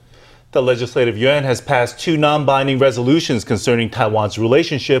The Legislative Yuan has passed two non-binding resolutions concerning Taiwan's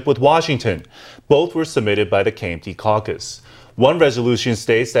relationship with Washington. Both were submitted by the KMT caucus. One resolution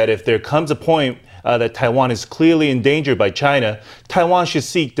states that if there comes a point that Taiwan is clearly endangered by China, Taiwan should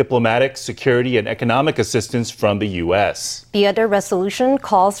seek diplomatic, security, and economic assistance from the U.S. The other resolution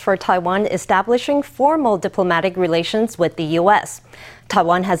calls for Taiwan establishing formal diplomatic relations with the U.S.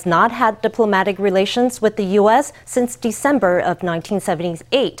 Taiwan has not had diplomatic relations with the U.S. since December of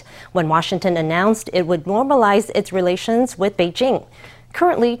 1978, when Washington announced it would normalize its relations with Beijing.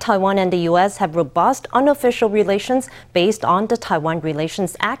 Currently, Taiwan and the U.S. have robust unofficial relations based on the Taiwan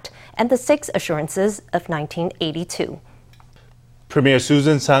Relations Act and the Six Assurances of 1982. Premier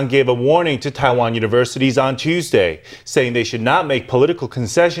Susan Tsang gave a warning to Taiwan universities on Tuesday, saying they should not make political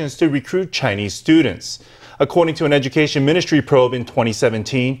concessions to recruit Chinese students. According to an education ministry probe in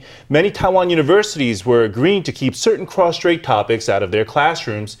 2017, many Taiwan universities were agreeing to keep certain cross-strait topics out of their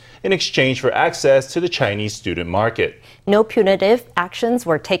classrooms in exchange for access to the Chinese student market. No punitive actions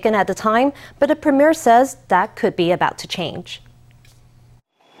were taken at the time, but the premier says that could be about to change.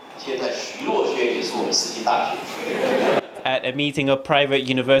 At a meeting of private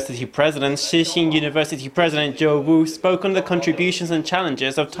university presidents, Shixin University President Zhou Wu spoke on the contributions and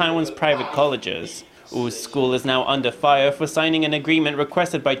challenges of Taiwan's private colleges. Wu's school is now under fire for signing an agreement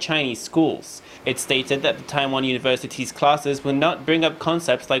requested by Chinese schools. It stated that the Taiwan University's classes will not bring up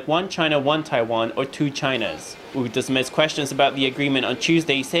concepts like One China, One Taiwan or Two Chinas. Wu dismissed questions about the agreement on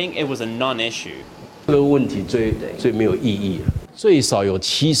Tuesday, saying it was a non-issue.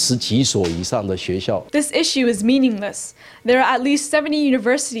 This issue is meaningless. There are at least 70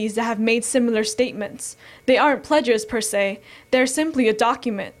 universities that have made similar statements. They aren't pledges per se, they're simply a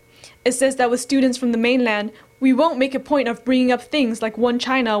document. It says that with students from the mainland, we won't make a point of bringing up things like One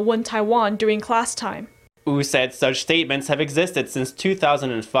China, One Taiwan during class time. Wu said such statements have existed since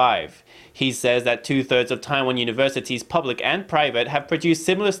 2005. He says that two-thirds of Taiwan universities, public and private, have produced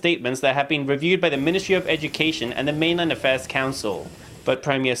similar statements that have been reviewed by the Ministry of Education and the Mainland Affairs Council. But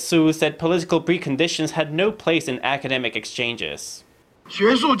Premier Su said political preconditions had no place in academic exchanges.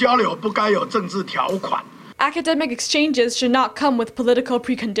 Academic exchanges should not come with political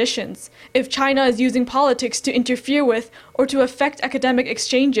preconditions. If China is using politics to interfere with or to affect academic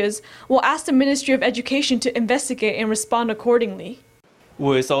exchanges, we'll ask the Ministry of Education to investigate and respond accordingly.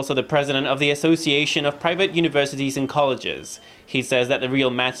 Wu is also the president of the Association of Private Universities and Colleges. He says that the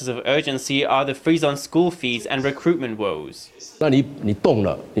real matters of urgency are the freeze on school fees and recruitment woes.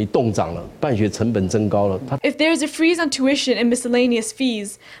 If there is a freeze on tuition and miscellaneous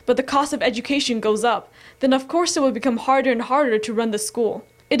fees, but the cost of education goes up, then of course it will become harder and harder to run the school.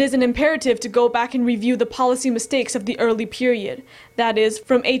 It is an imperative to go back and review the policy mistakes of the early period, that is,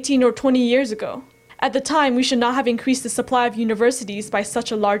 from 18 or 20 years ago. At the time, we should not have increased the supply of universities by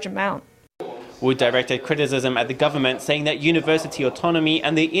such a large amount. Wu directed criticism at the government, saying that university autonomy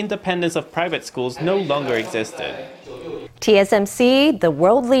and the independence of private schools no longer existed. TSMC, the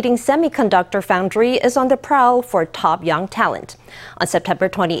world-leading semiconductor foundry, is on the prowl for top young talent. On September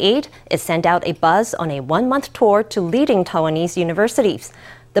 28, it sent out a bus on a one-month tour to leading Taiwanese universities.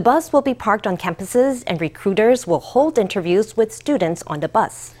 The bus will be parked on campuses, and recruiters will hold interviews with students on the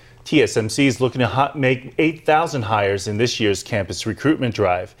bus. TSMC is looking to make 8,000 hires in this year's campus recruitment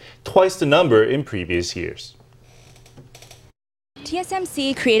drive, twice the number in previous years.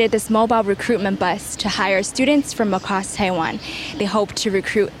 TSMC created this mobile recruitment bus to hire students from across Taiwan. They hope to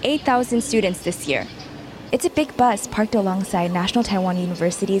recruit 8,000 students this year. It's a big bus parked alongside National Taiwan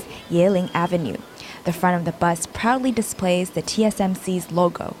University's Yeling Avenue. The front of the bus proudly displays the TSMC's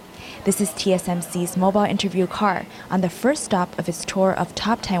logo. This is TSMC's mobile interview car on the first stop of its tour of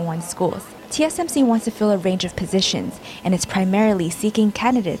top Taiwan schools. TSMC wants to fill a range of positions, and it's primarily seeking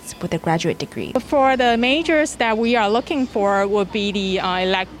candidates with a graduate degree. For the majors that we are looking for would be the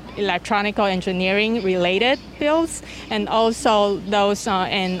electronical engineering related fields, and also those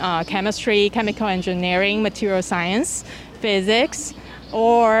in chemistry, chemical engineering, material science, physics,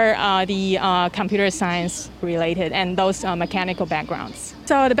 or the computer science related, and those mechanical backgrounds.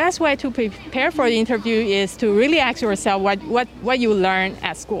 So the best way to prepare for the interview is to really ask yourself what you learned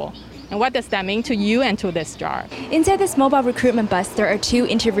at school. And what does that mean to you and to this job? Inside this mobile recruitment bus, there are 2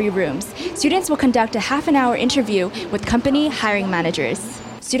 interview rooms. Students will conduct a half-an-hour interview with company hiring managers.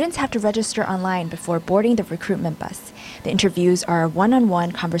 Students have to register online before boarding the recruitment bus. The interviews are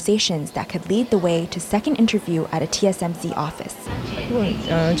one-on-one conversations that could lead the way to second interview at a TSMC office.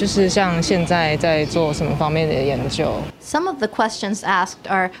 Some of the questions asked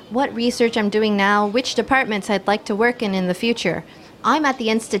are what research I'm doing now, which departments I'd like to work in the future. I'm at the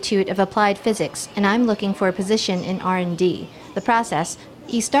Institute of Applied Physics, and I'm looking for a position in R&D. The process,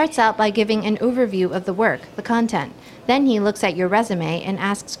 He starts out by giving an overview of the work, the content. Then he looks at your resume and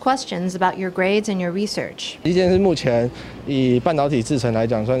asks questions about your grades and your research.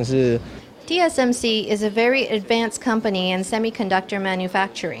 TSMC is a very advanced company in semiconductor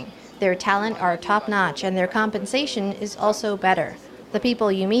manufacturing. Their talent are top-notch and their compensation is also better. The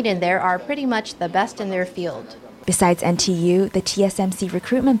people you meet in there are pretty much the best in their field. Besides NTU, the TSMC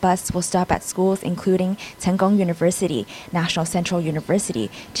recruitment bus will stop at schools including Tsinghua Gong University, National Central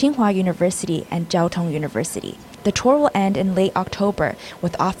University, Tsinghua University, and Jiao Tong University. The tour will end in late October,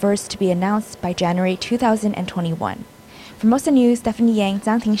 with offers to be announced by January 2021. For Mosa News, Stephanie Yang,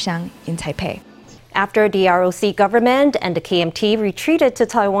 Zhang Tingxiang in Taipei. After the ROC government and the KMT retreated to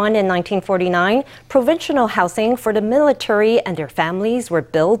Taiwan in 1949, provincial housing for the military and their families were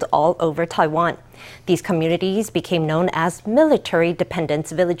built all over Taiwan. These communities became known as military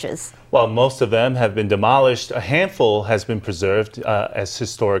dependence villages. While most of them have been demolished, a handful has been preserved as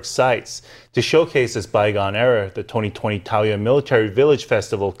historic sites. To showcase this bygone era, the 2020 Taoyuan Military Village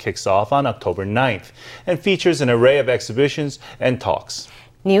Festival kicks off on October 9th and features an array of exhibitions and talks.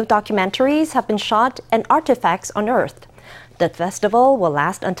 New documentaries have been shot and artifacts unearthed. The festival will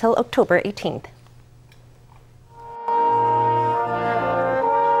last until October 18th.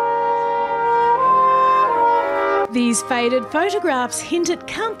 These faded photographs hint at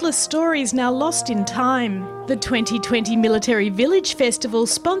countless stories now lost in time. The 2020 Military Village Festival,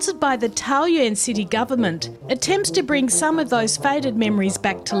 sponsored by the Taoyuan city government, attempts to bring some of those faded memories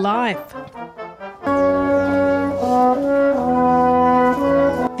back to life.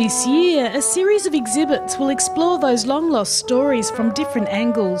 This year, a series of exhibits will explore those long-lost stories from different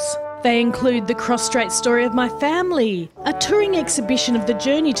angles. They include the cross-strait story of my family, a touring exhibition of the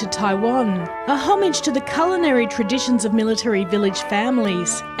journey to Taiwan, a homage to the culinary traditions of military village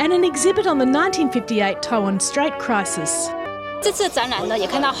families, and an exhibit on the 1958 Taiwan Strait crisis.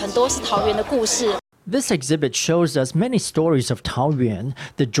 This exhibit shows us many stories of Taoyuan,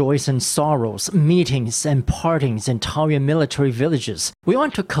 the joys and sorrows, meetings and partings in Taoyuan military villages. We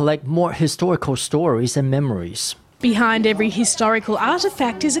want to collect more historical stories and memories. Behind every historical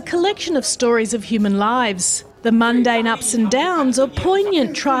artefact is a collection of stories of human lives. The mundane ups and downs or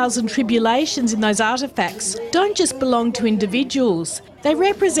poignant trials and tribulations in those artefacts don't just belong to individuals. They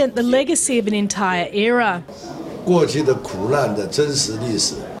represent the legacy of an entire era.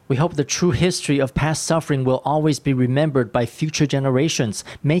 We hope the true history of past suffering will always be remembered by future generations,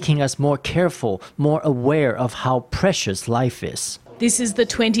 making us more careful, more aware of how precious life is. This is the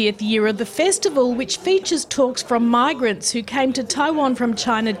 20th year of the festival, which features talks from migrants who came to Taiwan from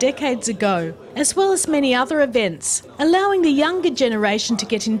China decades ago, as well as many other events, allowing the younger generation to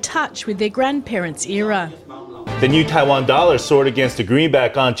get in touch with their grandparents' era. The new Taiwan dollar soared against the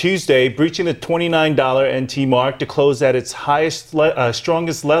greenback on Tuesday, breaching the $29 NT mark to close at its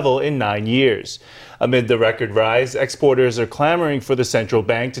strongest level in 9 years. Amid the record rise, exporters are clamoring for the central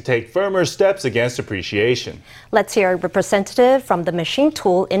bank to take firmer steps against appreciation. Let's hear a representative from the machine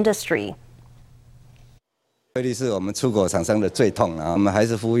tool industry. The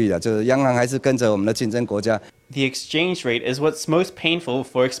exchange rate is what's most painful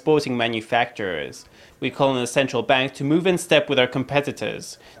for exporting manufacturers. We call on the central bank to move in step with our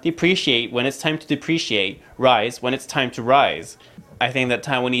competitors, depreciate when it's time to depreciate, rise when it's time to rise. I think that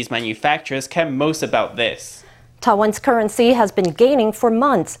Taiwanese manufacturers care most about this. Taiwan's currency has been gaining for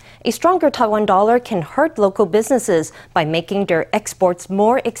months. A stronger Taiwan dollar can hurt local businesses by making their exports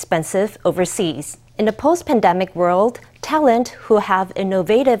more expensive overseas. In the post-pandemic world, talent who have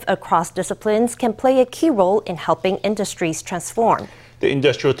innovative across disciplines can play a key role in helping industries transform. The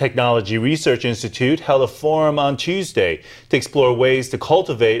Industrial Technology Research Institute held a forum on Tuesday to explore ways to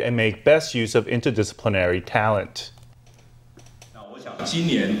cultivate and make best use of interdisciplinary talent. 今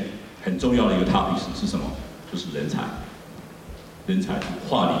年很重要的一个 topic 是什么？就是人才，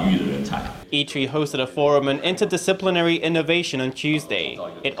跨领域的人才。ITRI hosted a forum on interdisciplinary innovation on Tuesday.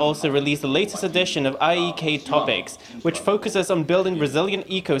 It also released the latest edition of IEK Topics, which focuses on building resilient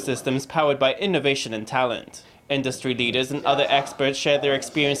ecosystems powered by innovation and talent. Industry leaders and other experts shared their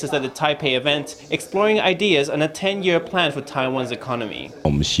experiences at the Taipei event, exploring ideas on a 10-year plan for Taiwan's economy.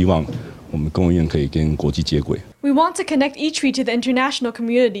 We want to connect ITRI to the international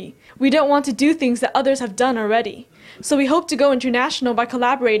community. We don't want to do things that others have done already. So we hope to go international by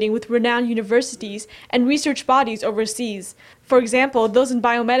collaborating with renowned universities and research bodies overseas. For example, those in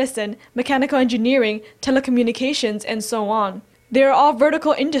biomedicine, mechanical engineering, telecommunications, and so on. They are all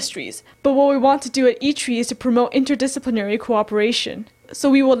vertical industries, but what we want to do at ITRI is to promote interdisciplinary cooperation. So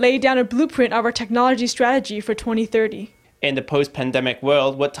we will lay down a blueprint of our technology strategy for 2030. In the post-pandemic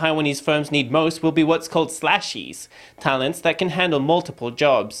world, what Taiwanese firms need most will be what's called slashies, talents that can handle multiple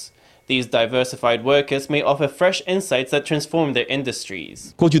jobs. These diversified workers may offer fresh insights that transform their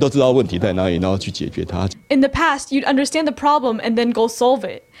industries. In the past, you'd understand the problem and then go solve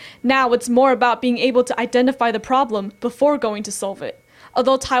it. Now it's more about being able to identify the problem before going to solve it.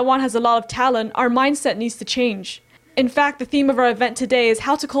 Although Taiwan has a lot of talent, our mindset needs to change. In fact, the theme of our event today is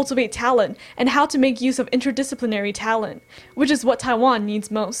how to cultivate talent and how to make use of interdisciplinary talent, which is what Taiwan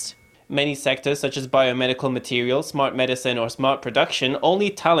needs most. Many sectors such as biomedical materials, smart medicine, or smart production all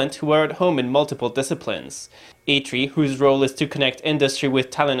need talent who are at home in multiple disciplines. ITRI, whose role is to connect industry with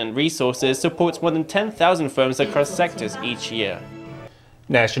talent and resources, supports more than 10,000 firms across sectors each year.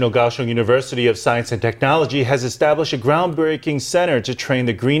 National Kaohsiung University of Science and Technology has established a groundbreaking center to train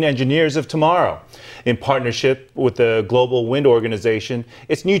the green engineers of tomorrow. In partnership with the Global Wind Organization,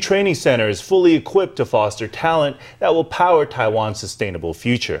 its new training center is fully equipped to foster talent that will power Taiwan's sustainable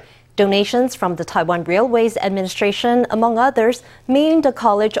future. Donations from the Taiwan Railways Administration, among others, mean the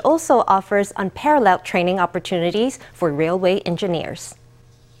college also offers unparalleled training opportunities for railway engineers.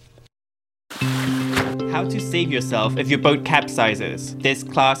 How to save yourself if your boat capsizes. This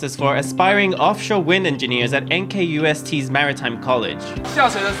class is for aspiring offshore wind engineers at NKUST's Maritime College.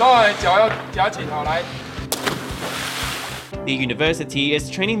 The university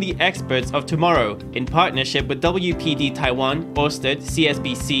is training the experts of tomorrow in partnership with WPD Taiwan, Ørsted,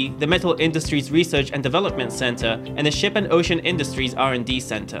 CSBC, the Metal Industries Research and Development Center, and the Ship and Ocean Industries R&D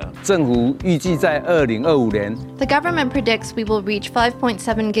Center. The government predicts we will reach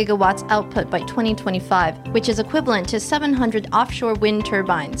 5.7 gigawatts output by 2025, which is equivalent to 700 offshore wind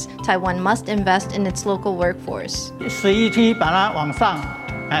turbines. Taiwan must invest in its local workforce.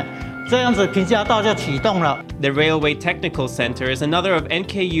 The Railway Technical Center is another of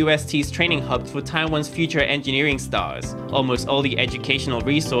NKUST's training hubs for Taiwan's future engineering stars. Almost all the educational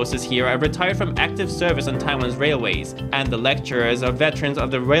resources here are retired from active service on Taiwan's railways, and the lecturers are veterans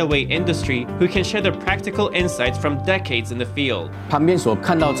of the railway industry who can share their practical insights from decades in the field. At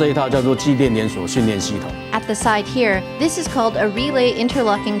the side here, this is called a relay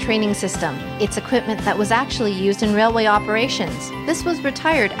interlocking training system. It's equipment that was actually used in railway operations. This was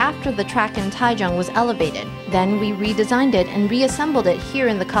retired after the track in Taichung was elevated. Then we redesigned it and reassembled it here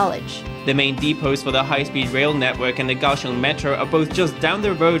in the college. The main depots for the high-speed rail network and the Kaohsiung Metro are both just down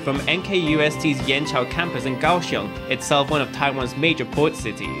the road from NKUST's Yanqiao campus in Kaohsiung, itself one of Taiwan's major port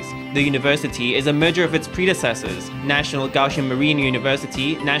cities. The university is a merger of its predecessors, National Kaohsiung Marine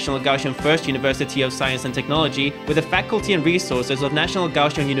University, National Kaohsiung First University of Science and Technology, with the faculty and resources of National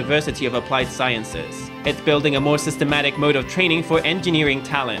Kaohsiung University of Applied Sciences. It's building a more systematic mode of training for engineering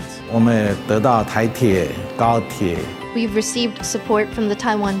talent. We've received support from the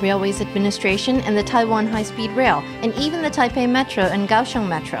Taiwan Railways Administration and the Taiwan High-Speed Rail, and even the Taipei Metro and Kaohsiung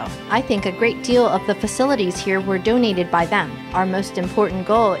Metro. I think a great deal of the facilities here were donated by them. Our most important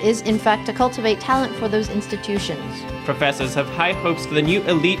goal is, in fact, to cultivate talent for those institutions. Professors have high hopes for the new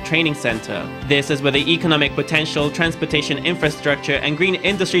elite training center. This is where the economic potential, transportation infrastructure, and green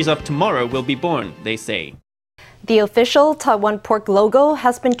industries of tomorrow will be born, they say. The official Taiwan pork logo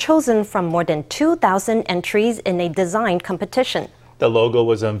has been chosen from more than 2,000 entries in a design competition. The logo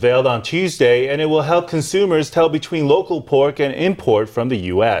was unveiled on Tuesday, and it will help consumers tell between local pork and import from the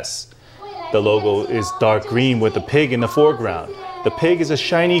U.S. The logo is dark green with a pig in the foreground. The pig is a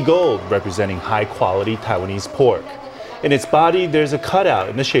shiny gold, representing high-quality Taiwanese pork. In its body, there's a cutout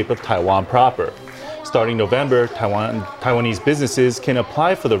in the shape of Taiwan proper. Starting November, Taiwanese businesses can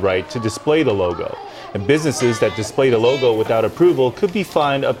apply for the right to display the logo. And businesses that display the logo without approval could be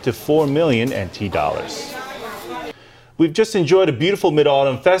fined up to 4 million NT dollars. We've just enjoyed a beautiful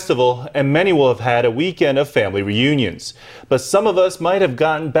Mid-Autumn Festival, and many will have had a weekend of family reunions. But some of us might have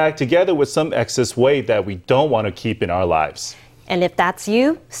gotten back together with some excess weight that we don't want to keep in our lives. And if that's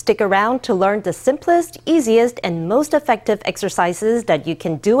you, stick around to learn the simplest, easiest, and most effective exercises that you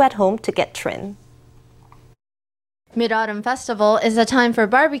can do at home to get trim. Mid-Autumn Festival is a time for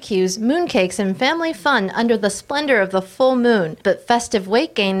barbecues, mooncakes, and family fun under the splendor of the full moon, but festive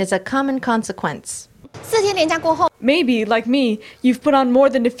weight gain is a common consequence. Maybe, like me, you've put on more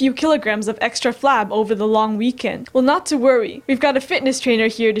than a few kilograms of extra flab over the long weekend. Well, not to worry. We've got a fitness trainer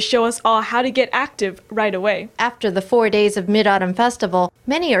here to show us all how to get active right away. After the 4 days of Mid-Autumn Festival,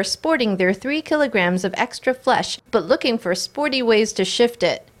 many are sporting their 3 kilograms of extra flesh, but looking for sporty ways to shift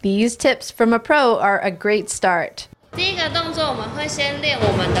it. These tips from a pro are a great start. 第一个动作我们会先练我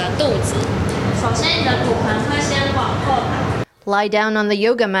们的肚子，首先你的骨盆会先往后抬。 Lie down on the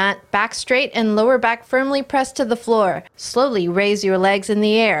yoga mat, back straight and lower back firmly pressed to the floor. Slowly raise your legs in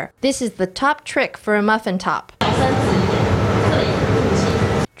the air. This is the top trick for a muffin top.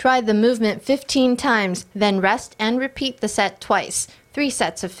 Try the movement 15 times, then rest and repeat the set twice. 3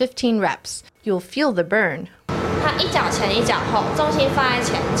 sets of 15 reps. You'll feel the burn. 它一脚前一脚后，重心放在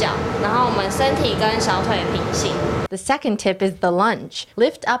前脚，然后我们身体跟小腿平行。The second tip is the lunge.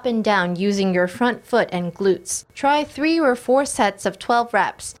 Lift up and down using your front foot and glutes. Try 3 or 4 sets of 12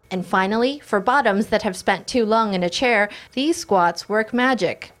 reps. And finally, for bottoms that have spent too long in a chair, these squats work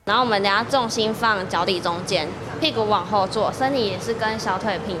magic. 然后我们等下重心放脚底中间，屁股往后坐，身体也是跟小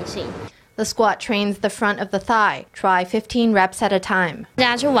腿平行。The squat trains the front of the thigh. Try 15 reps at a time. 大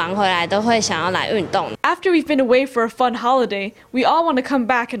家去玩回来都会想要来运动。 After we've been away for a fun holiday, we all want to come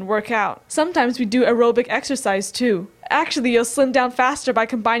back and work out. Sometimes we do aerobic exercise too. Actually, you'll slim down faster by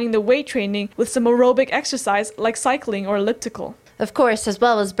combining the weight training with some aerobic exercise like cycling or elliptical. Of course, as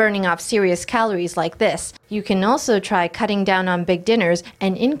well as burning off serious calories like this, you can also try cutting down on big dinners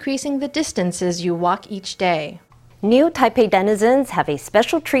and increasing the distances you walk each day. New Taipei denizens have a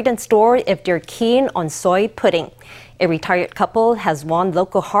special treat in store if they're keen on soy pudding. A retired couple has won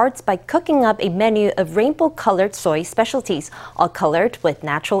local hearts by cooking up a menu of rainbow-colored soy specialties, all colored with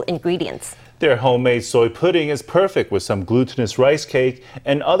natural ingredients. Their homemade soy pudding is perfect with some glutinous rice cake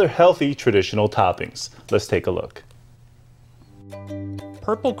and other healthy traditional toppings. Let's take a look.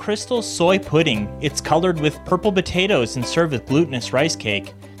 Purple Crystal Soy Pudding. It's colored with purple potatoes and served with glutinous rice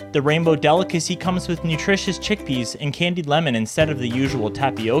cake. The rainbow delicacy comes with nutritious chickpeas and candied lemon instead of the usual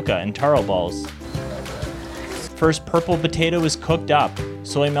tapioca and taro balls. First, purple potato is cooked up.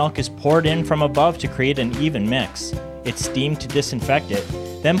 Soy milk is poured in from above to create an even mix. It's steamed to disinfect it,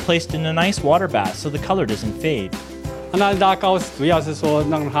 then placed in a nice water bath so the color doesn't fade. We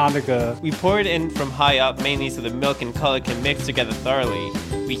pour it in from high up mainly so the milk and color can mix together thoroughly.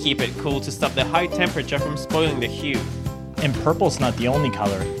 We keep it cool to stop the high temperature from spoiling the hue. And purple's not the only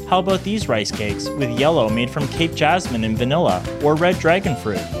color. How about these rice cakes with yellow made from Cape Jasmine and vanilla, or red dragon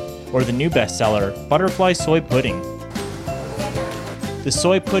fruit? Or the new bestseller, butterfly soy pudding. The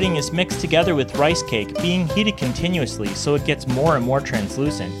soy pudding is mixed together with rice cake, being heated continuously so it gets more and more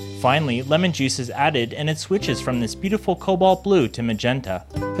translucent. Finally, lemon juice is added and it switches from this beautiful cobalt blue to magenta.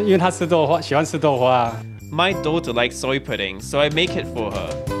 My daughter likes soy pudding, so I make it for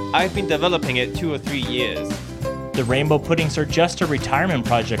her. I've been developing it 2 or 3 years. The rainbow puddings are just a retirement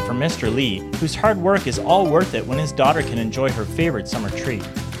project for Mr. Lee, whose hard work is all worth it when his daughter can enjoy her favorite summer treat.